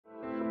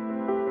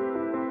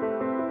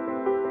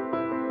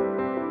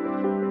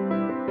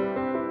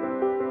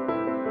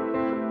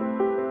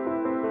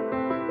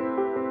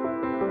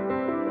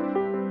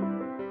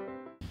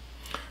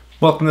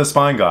Welcome to The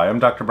Spine Guy. I'm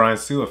Dr. Brian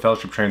Sue, a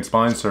fellowship-trained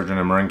spine surgeon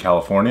in Marin,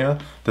 California.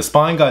 The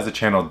Spine Guy is a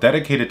channel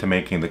dedicated to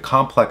making the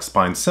complex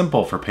spine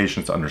simple for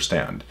patients to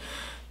understand.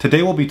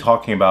 Today we'll be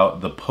talking about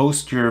the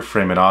posterior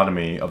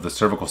foraminotomy of the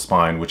cervical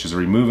spine, which is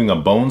removing a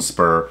bone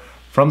spur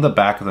from the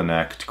back of the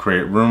neck to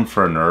create room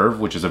for a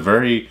nerve, which is a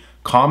very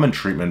common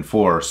treatment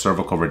for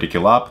cervical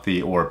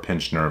radiculopathy or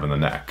pinched nerve in the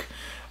neck.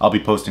 I'll be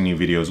posting new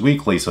videos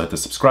weekly, so hit the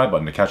subscribe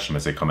button to catch them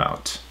as they come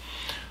out.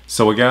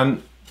 So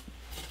again,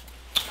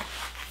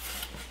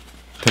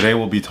 today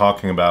we'll be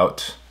talking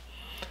about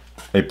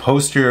a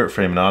posterior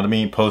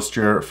foraminotomy,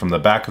 posterior from the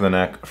back of the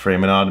neck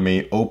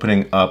foraminotomy,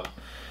 opening up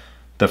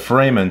the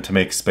foramen to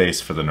make space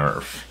for the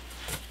nerve.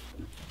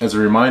 As a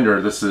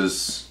reminder, this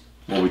is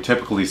what we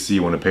typically see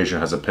when a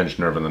patient has a pinched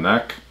nerve in the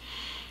neck.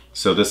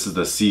 So this is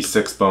the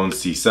C6 bone,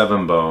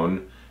 C7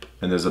 bone,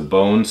 and there's a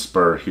bone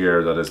spur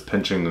here that is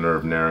pinching the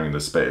nerve, narrowing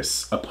the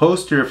space. A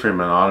posterior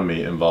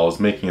foraminotomy involves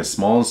making a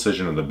small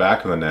incision in the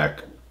back of the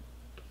neck,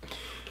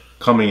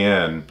 coming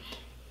in,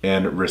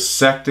 and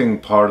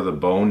resecting part of the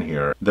bone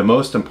here. The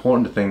most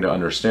important thing to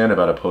understand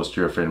about a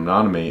posterior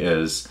foraminotomy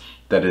is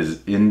that it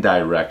is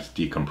indirect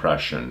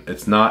decompression.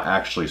 It's not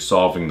actually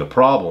solving the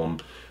problem,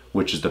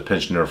 which is the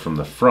pinched nerve from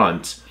the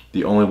front.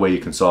 The only way you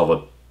can solve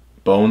a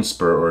bone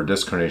spur or a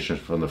disc herniation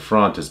from the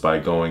front is by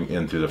going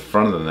in through the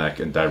front of the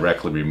neck and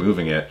directly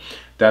removing it.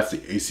 That's the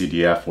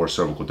ACDF or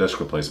cervical disc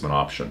replacement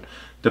option.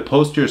 The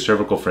posterior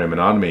cervical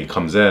foraminotomy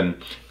comes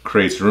in,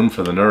 creates room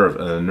for the nerve,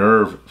 and the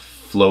nerve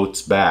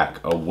floats back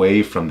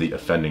away from the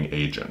offending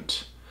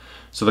agent.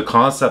 So the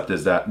concept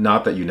is that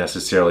not that you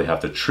necessarily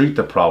have to treat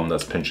the problem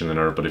that's pinching the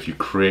nerve, but if you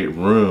create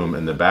room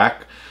in the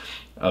back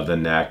of the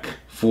neck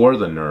for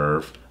the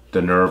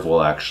nerve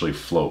will actually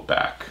float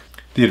back.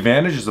 The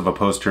advantages of a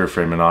posterior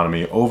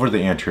foraminotomy over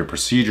the anterior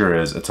procedure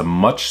is it's a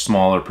much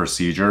smaller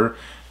procedure.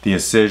 The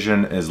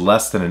incision is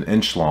less than 1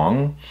 inch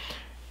long.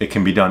 It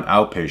can be done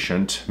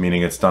outpatient,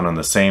 meaning it's done on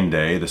the same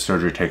day. The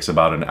surgery takes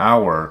about an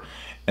hour.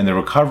 And the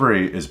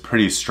recovery is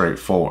pretty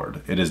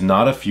straightforward. It is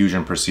not a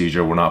fusion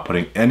procedure. We're not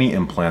putting any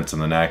implants in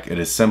the neck. It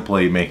is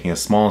simply making a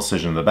small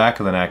incision in the back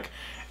of the neck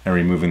and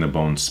removing the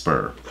bone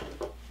spur.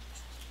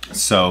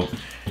 So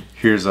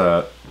here's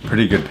a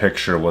pretty good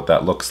picture of what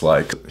that looks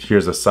like.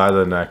 Here's the side of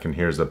the neck and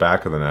here's the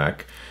back of the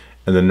neck.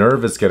 And the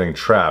nerve is getting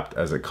trapped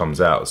as it comes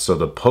out. So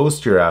the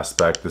posterior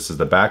aspect, this is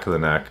the back of the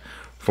neck.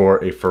 For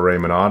a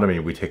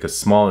foraminotomy, we take a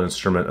small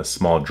instrument, a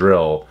small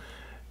drill,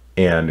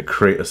 and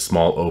create a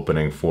small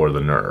opening for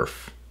the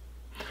nerve.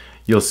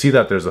 You'll see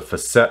that there's a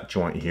facet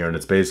joint here, and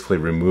it's basically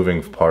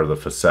removing part of the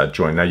facet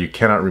joint. Now you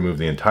cannot remove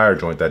the entire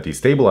joint, that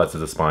destabilizes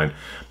the spine,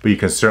 but you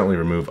can certainly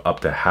remove up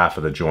to half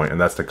of the joint, and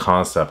that's the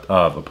concept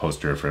of a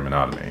posterior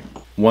foraminotomy.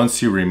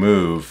 Once you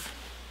remove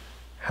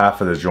half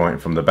of the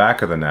joint from the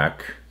back of the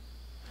neck,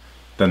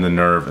 then the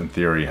nerve in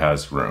theory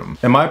has room.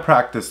 In my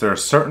practice, there are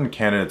certain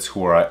candidates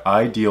who are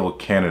ideal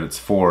candidates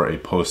for a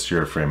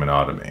posterior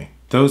foraminotomy.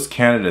 Those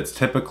candidates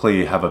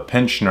typically have a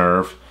pinched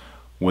nerve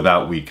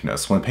without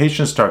weakness. When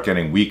patients start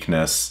getting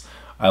weakness,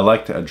 I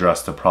like to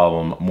address the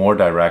problem more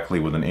directly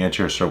with an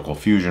anterior cervical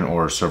fusion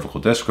or cervical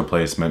disc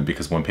replacement,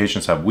 because when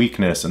patients have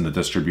weakness in the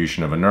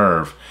distribution of a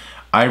nerve,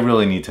 I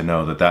really need to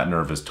know that that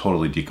nerve is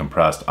totally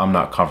decompressed. I'm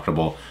not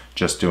comfortable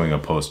just doing a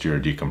posterior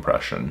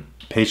decompression.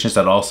 Patients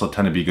that also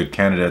tend to be good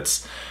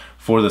candidates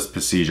for this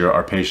procedure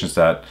are patients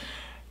that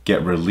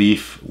get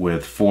relief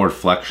with forward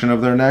flexion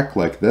of their neck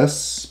like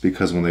this,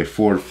 because when they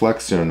forward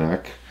flex their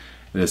neck,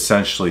 it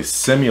essentially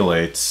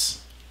simulates,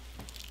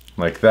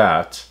 like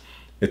that,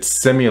 it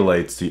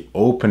simulates the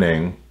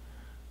opening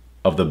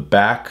of the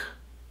back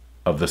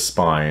of the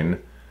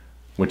spine,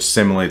 which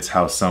simulates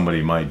how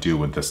somebody might do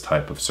with this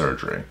type of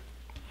surgery.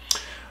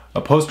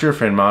 A posterior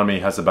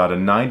foraminotomy has about a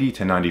 90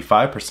 to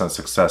 95%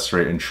 success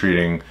rate in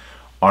treating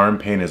arm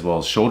pain as well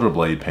as shoulder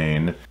blade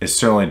pain. It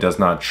certainly does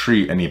not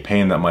treat any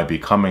pain that might be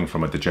coming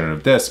from a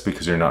degenerative disc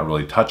because you're not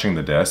really touching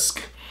the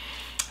disc.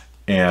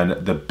 And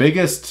the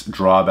biggest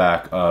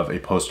drawback of a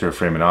posterior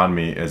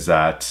foraminotomy is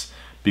that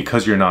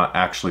because you're not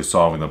actually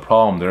solving the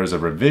problem, there's a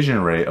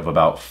revision rate of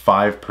about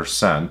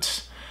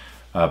 5%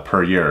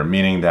 per year,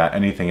 meaning that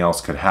anything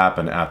else could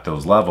happen at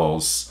those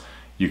levels.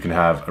 You can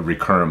have a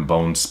recurrent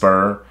bone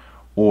spur,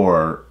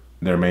 or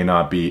there may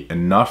not be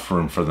enough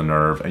room for the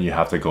nerve and you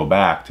have to go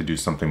back to do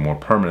something more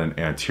permanent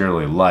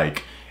anteriorly,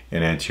 like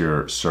an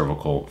anterior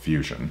cervical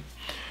fusion.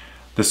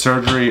 The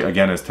surgery,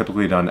 again, is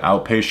typically done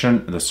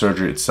outpatient. The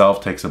surgery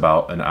itself takes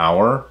about an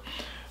hour.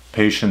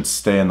 Patients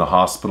stay in the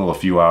hospital a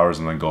few hours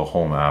and then go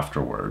home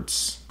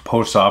afterwards.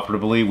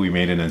 Post-operatively, we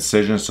made an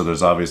incision, so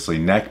there's obviously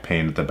neck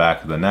pain at the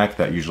back of the neck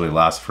that usually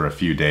lasts for a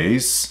few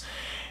days.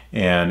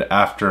 And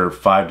after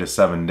 5 to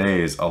 7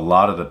 days, a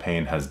lot of the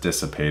pain has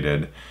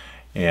dissipated.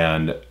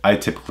 And I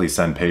typically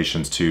send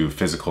patients to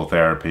physical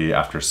therapy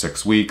after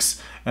 6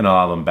 weeks and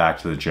allow them back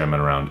to the gym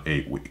in around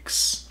 8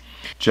 weeks.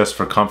 Just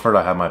for comfort,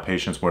 I have my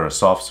patients wear a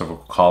soft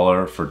cervical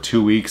collar for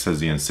 2 weeks as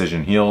the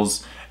incision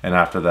heals, and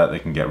after that they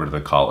can get rid of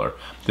the collar.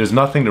 There's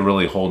nothing to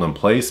really hold in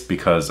place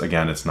because,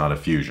 again, it's not a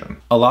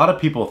fusion. A lot of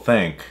people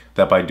think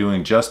that by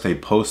doing just a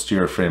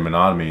posterior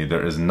foraminotomy,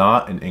 there is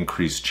not an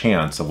increased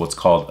chance of what's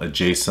called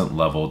adjacent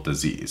level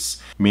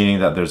disease, meaning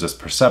that there's this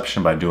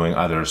perception by doing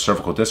either a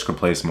cervical disc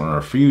replacement or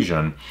a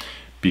fusion,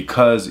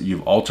 because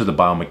you've altered the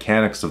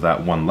biomechanics of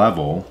that one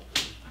level.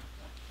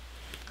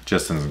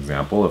 Just as an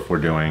example, if we're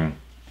doing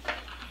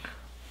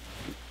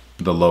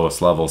the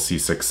lowest level,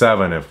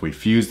 C6-7, if we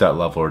fuse that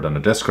level or done a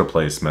disc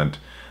replacement,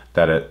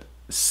 that it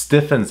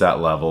stiffens that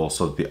level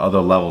so that the other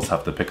levels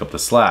have to pick up the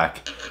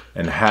slack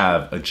and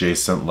have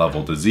adjacent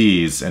level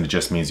disease, and it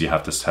just means you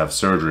have to have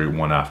surgery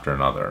one after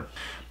another.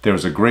 There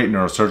was a great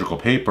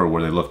neurosurgical paper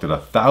where they looked at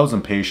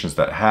 1,000 patients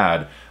that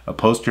had a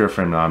posterior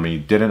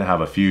foraminotomy, didn't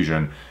have a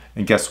fusion,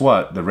 and guess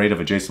what? The rate of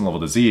adjacent level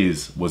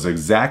disease was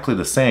exactly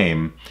the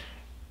same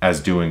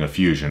as doing a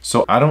fusion.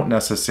 So I don't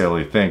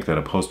necessarily think that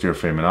a posterior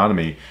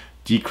foraminotomy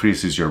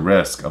decreases your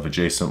risk of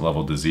adjacent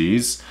level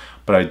disease,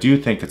 but I do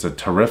think it's a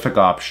terrific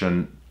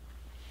option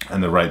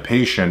in the right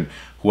patient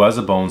who has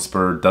a bone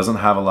spur, doesn't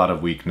have a lot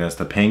of weakness,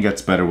 the pain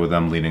gets better with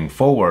them leaning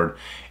forward,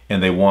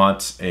 and they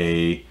want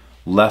a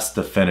less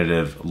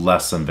definitive,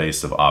 less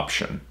invasive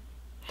option.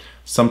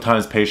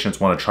 Sometimes patients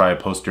want to try a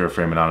posterior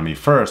foraminotomy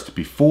first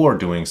before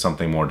doing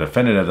something more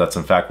definitive. That's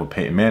in fact what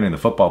Peyton Manning, the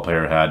football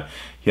player, had.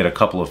 He had a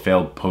couple of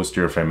failed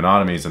posterior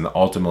foraminotomies and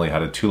ultimately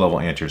had a 2-level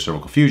anterior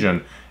cervical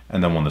fusion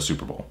and then won the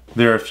Super Bowl.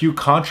 There are a few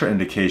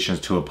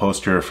contraindications to a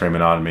posterior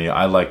foraminotomy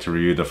I like to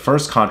review. The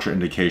first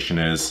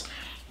contraindication is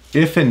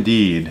if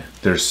indeed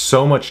there's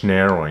so much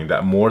narrowing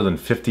that more than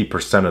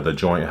 50% of the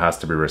joint has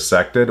to be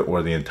resected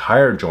or the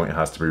entire joint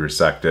has to be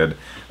resected,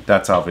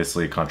 that's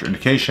obviously a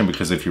contraindication,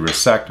 because if you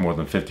resect more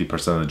than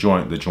 50%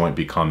 of the joint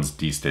becomes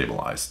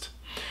destabilized.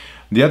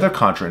 The other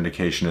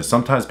contraindication is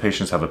sometimes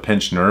patients have a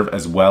pinched nerve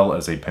as well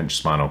as a pinched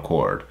spinal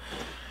cord.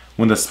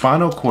 When the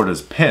spinal cord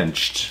is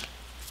pinched,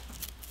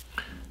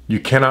 you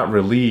cannot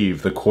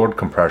relieve the cord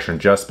compression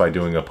just by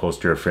doing a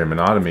posterior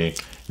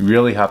foraminotomy. You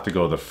really have to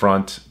go to the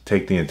front,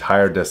 take the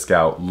entire disc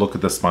out, look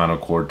at the spinal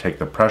cord, take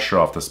the pressure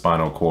off the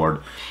spinal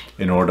cord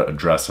in order to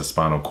address the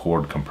spinal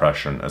cord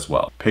compression as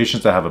well.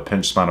 Patients that have a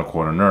pinched spinal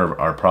cord or nerve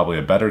are probably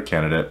a better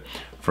candidate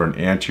for an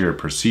anterior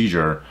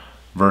procedure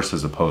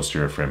versus a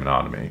posterior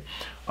foraminotomy.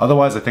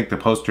 Otherwise, I think the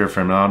posterior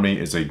foraminotomy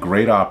is a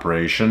great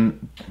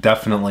operation,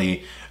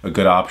 definitely a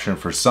good option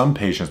for some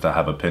patients that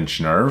have a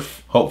pinched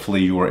nerve.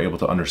 Hopefully you were able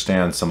to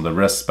understand some of the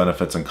risks,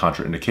 benefits, and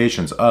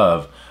contraindications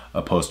of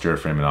a posterior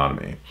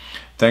foraminotomy.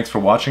 Thanks for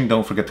watching.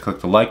 Don't forget to click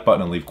the like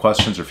button and leave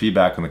questions or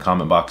feedback in the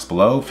comment box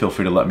below. Feel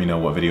free to let me know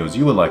what videos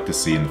you would like to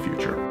see in the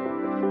future.